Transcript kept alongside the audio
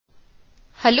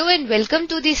Hello and welcome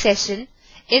to the session.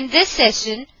 In this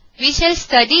session, we shall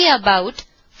study about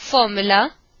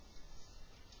formula.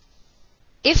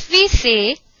 If we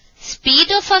say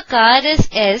speed of a car is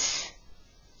s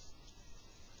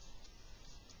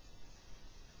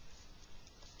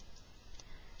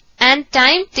and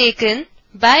time taken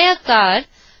by a car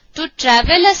to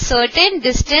travel a certain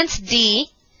distance d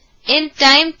in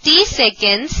time t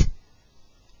seconds,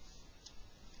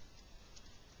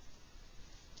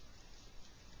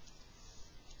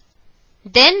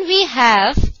 then we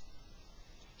have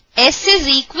s is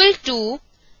equal to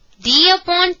d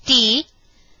upon t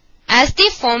as the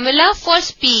formula for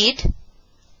speed.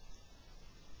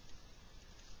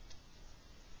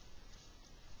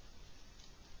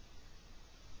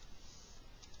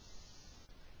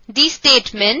 The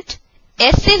statement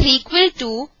s is equal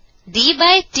to d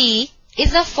by t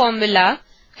is a formula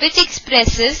which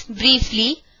expresses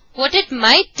briefly what it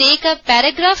might take a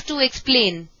paragraph to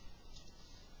explain.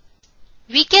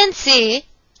 We can say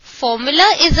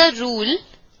formula is a rule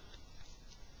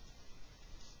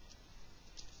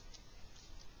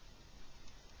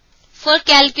for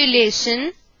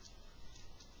calculation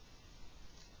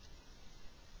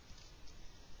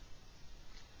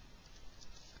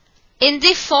in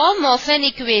the form of an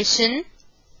equation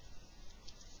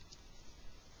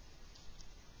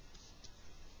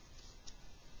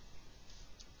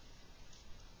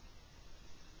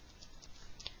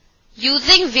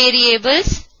using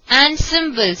variables and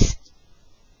symbols.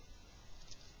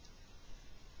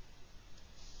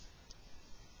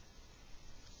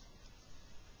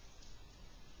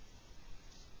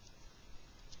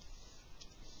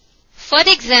 For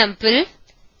example,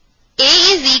 A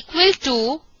is equal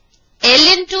to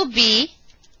L into B,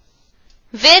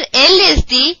 where L is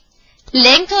the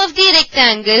length of the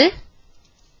rectangle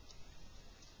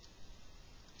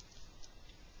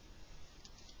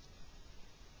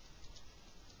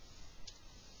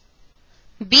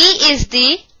B is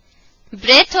the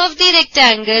breadth of the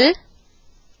rectangle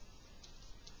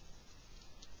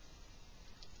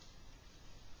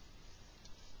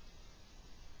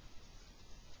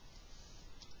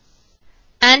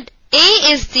and A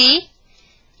is the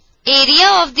area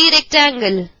of the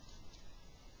rectangle.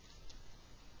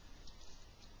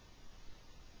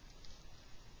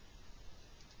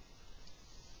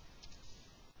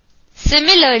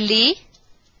 Similarly,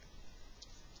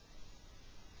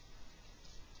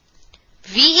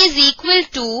 V is equal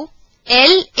to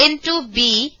L into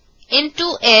B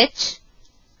into H,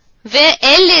 where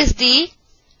L is the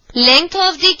length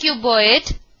of the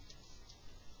cuboid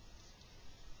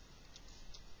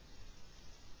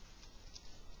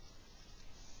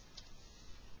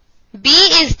B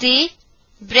is the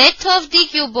breadth of the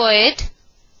cuboid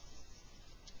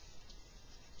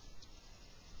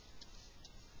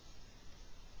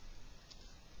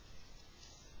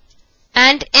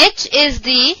and H is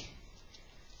the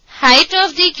height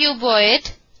of the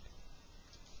cuboid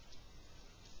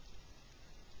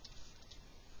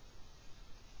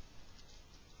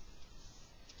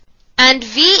and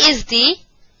V is the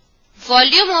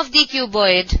volume of the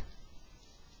cuboid.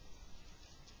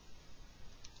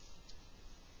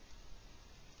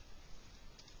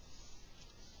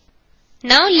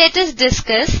 Now let us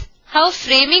discuss how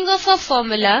framing of a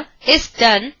formula is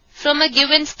done from a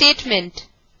given statement.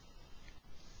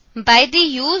 By the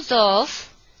use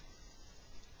of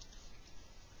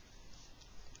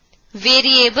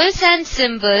variables and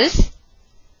symbols,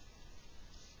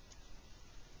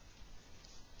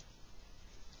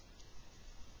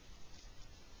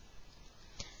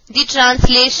 the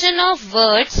translation of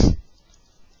words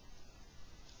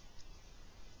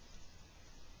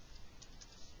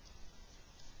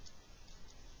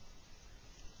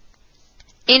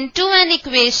into an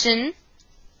equation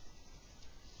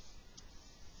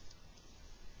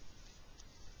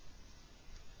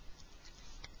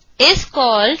is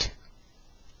called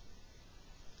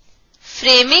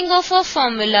framing of a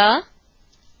formula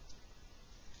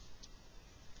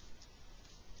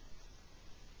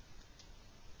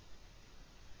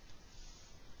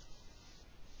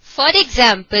For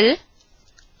example,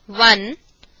 1.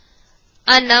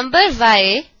 A number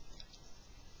y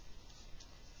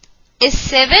is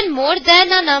 7 more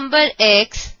than a number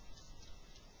x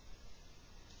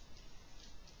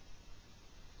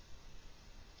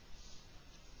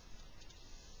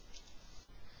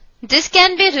This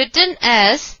can be written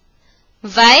as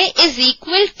y is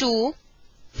equal to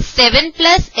 7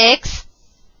 plus x.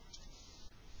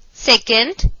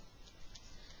 Second,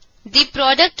 the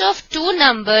product of two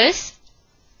numbers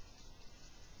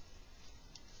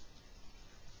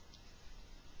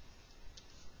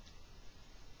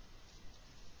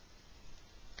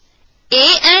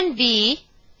A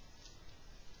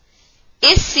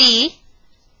C,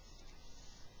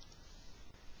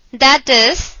 that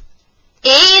is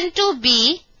A into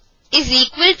B is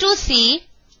equal to C.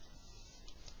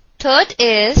 Third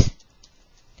is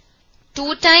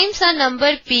 2 times a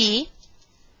number P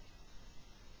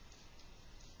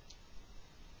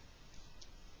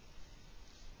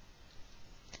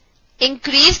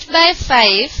increased by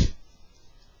 5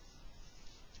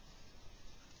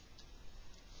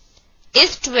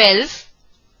 is 12.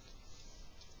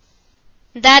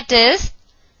 That is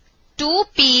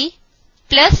 2P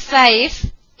plus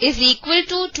 5 is equal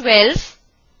to 12.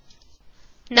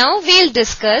 Now we'll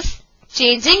discuss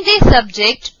changing the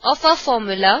subject of a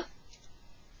formula.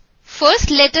 First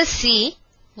let us see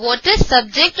what is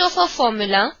subject of a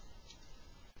formula.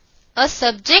 A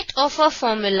subject of a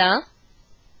formula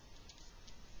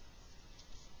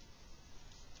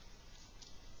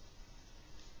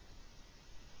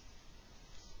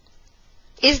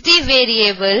is the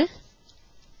variable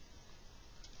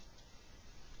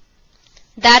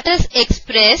that is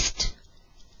expressed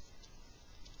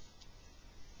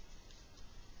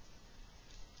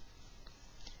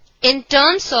in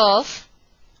terms of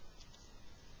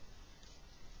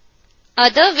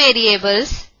other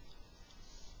variables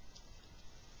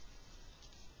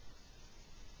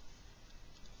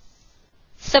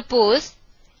Suppose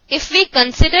if we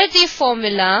consider the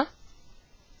formula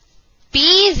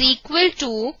P is equal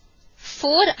to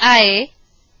 4i,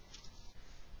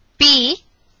 P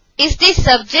is the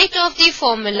subject of the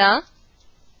formula.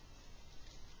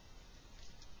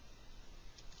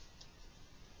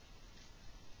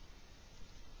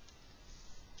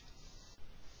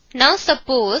 Now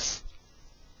suppose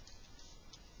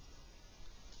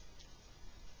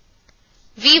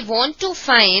we want to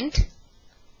find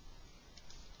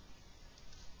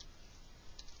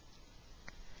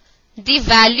the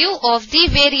value of the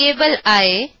variable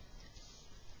I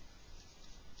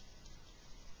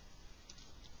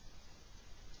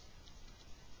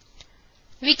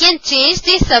we can change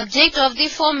the subject of the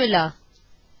formula.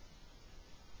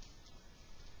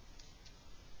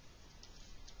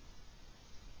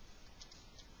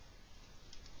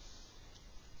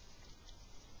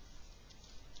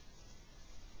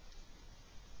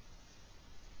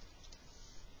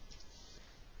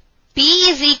 P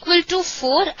is equal to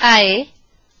 4i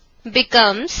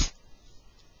becomes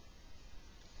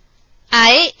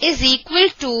I is equal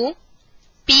to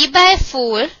P by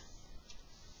 4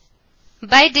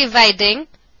 by dividing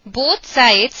both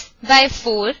sides by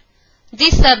 4. The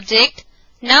subject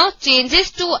now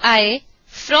changes to I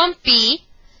from P.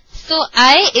 So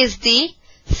I is the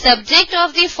subject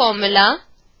of the formula.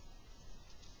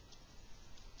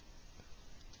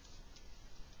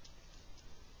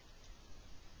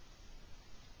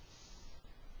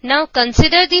 Now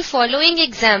consider the following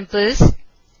examples.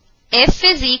 F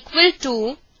is equal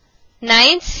to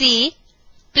 9C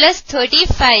plus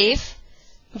 35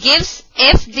 gives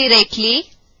F directly.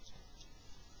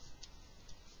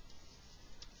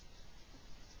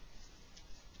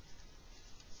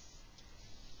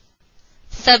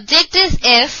 Subject is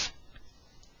F.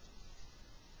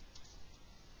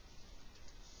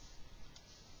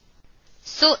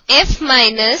 So F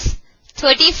minus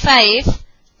 35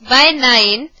 by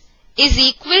 9 is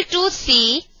equal to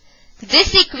C.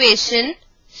 This equation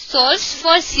solves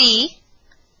for C.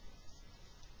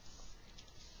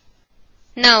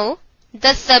 Now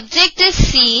the subject is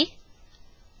C.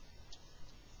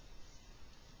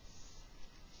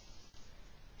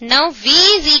 Now V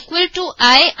is equal to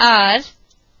IR.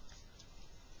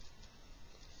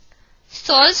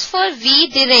 Solves for V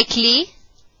directly.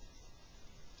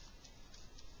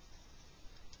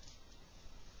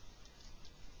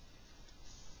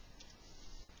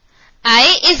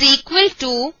 I is equal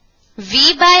to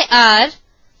V by R.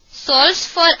 Solves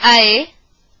for I.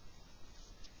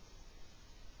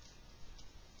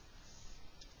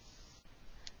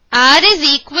 R is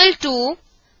equal to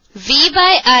V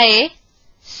by I.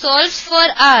 Solves for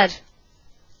R.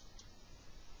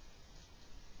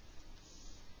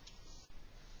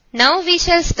 Now we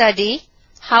shall study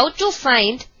how to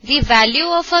find the value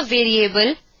of a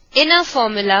variable in a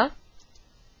formula.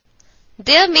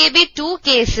 There may be two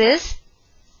cases.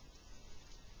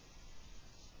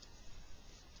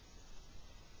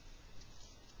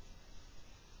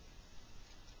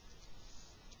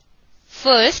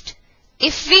 First,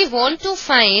 if we want to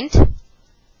find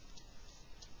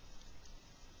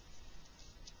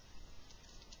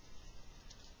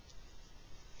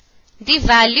the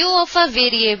value of a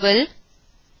variable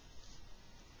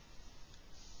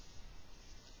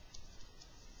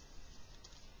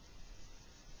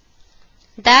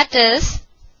that is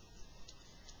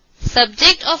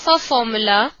subject of a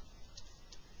formula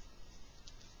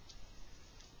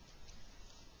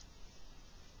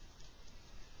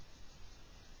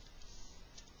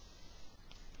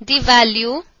the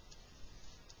value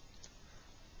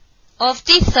of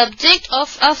the subject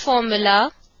of a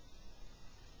formula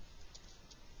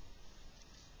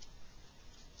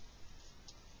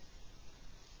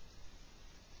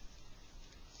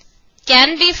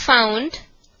can be found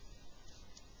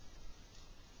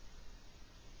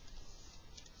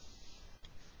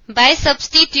by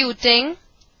substituting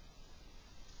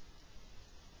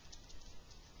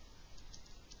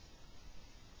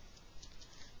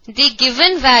the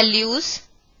given values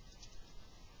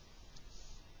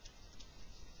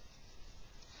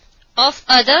of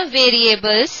other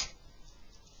variables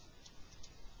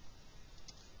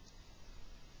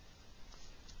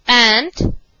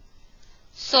and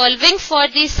solving for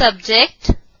the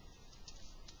subject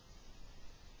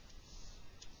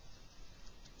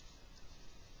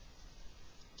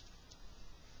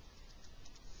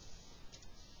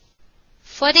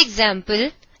For example,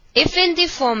 if in the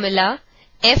formula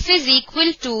f is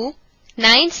equal to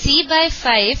 9c by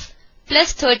 5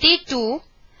 plus 32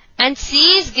 and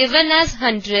c is given as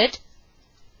 100,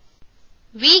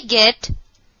 we get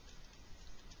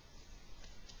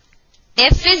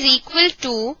f is equal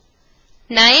to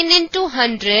 9 into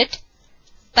 100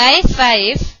 by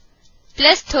 5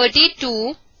 plus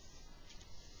 32,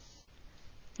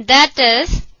 that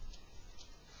is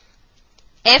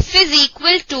f is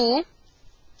equal to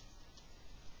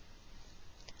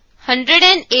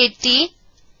 180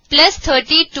 plus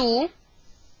 32,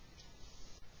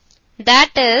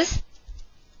 that is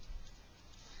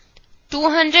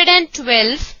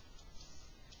 212.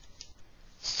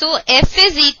 So f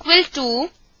is equal to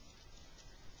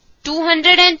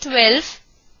 212.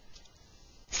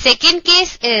 Second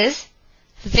case is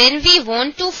when we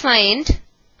want to find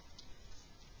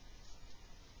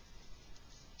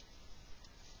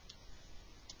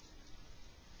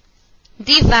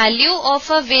the value of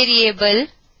a variable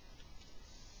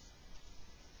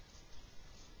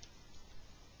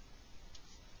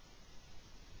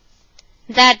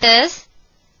that is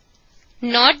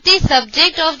not the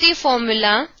subject of the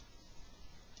formula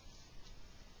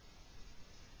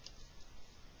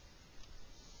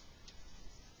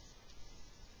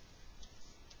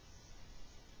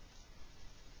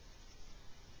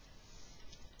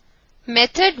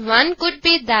Method 1 could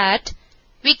be that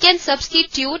we can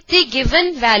substitute the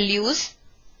given values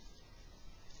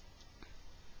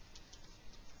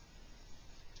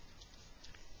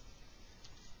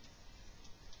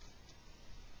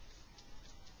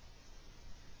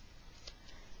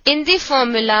in the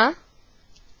formula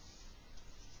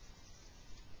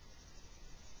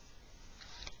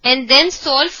and then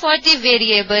solve for the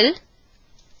variable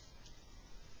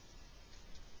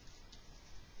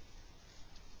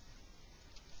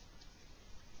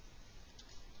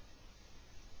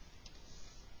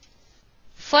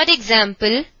For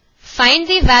example, find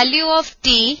the value of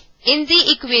t in the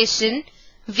equation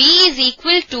v is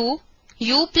equal to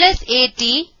u plus at,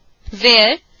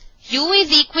 where u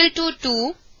is equal to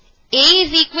 2, a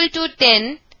is equal to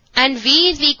 10 and v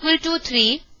is equal to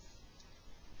 3.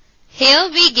 Here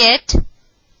we get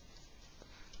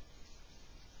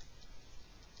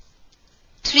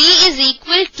 3 is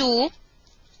equal to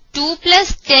 2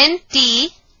 plus 10t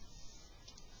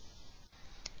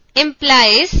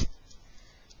implies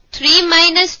 3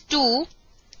 minus 2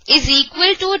 is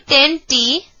equal to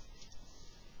 10t,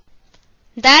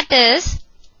 that is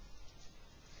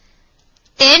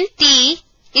 10t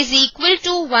is equal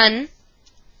to 1,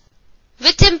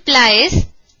 which implies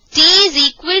t is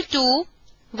equal to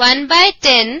 1 by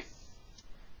 10.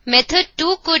 Method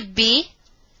 2 could be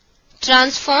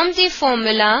transform the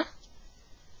formula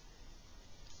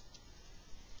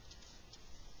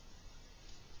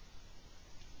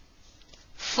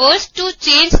first to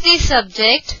change the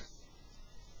subject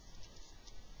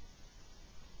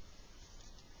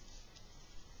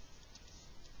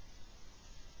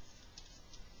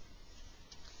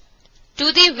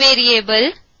to the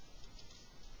variable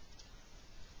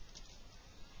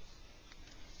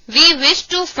we wish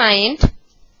to find.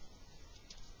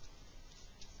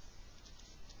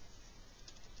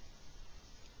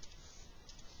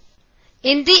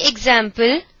 In the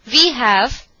example, we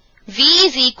have v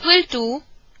is equal to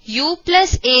u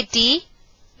plus at,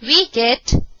 we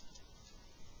get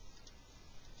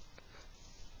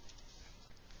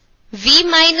v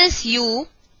minus u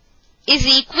is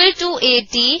equal to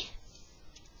at,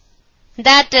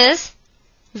 that is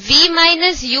v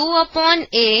minus u upon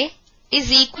a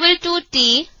is equal to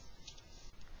t.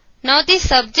 Now the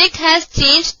subject has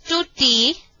changed to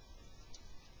t.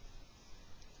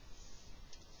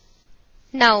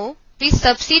 Now we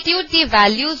substitute the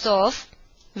values of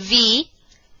v,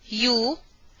 u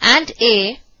and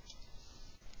a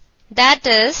that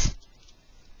is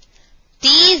t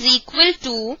is equal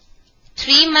to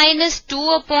 3 minus 2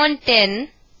 upon 10,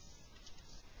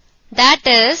 that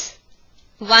is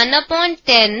 1 upon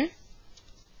 10.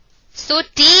 So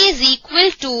t is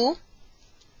equal to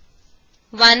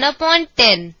 1 upon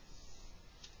 10.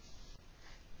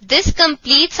 This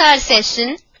completes our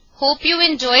session. Hope you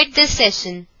enjoyed this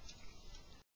session.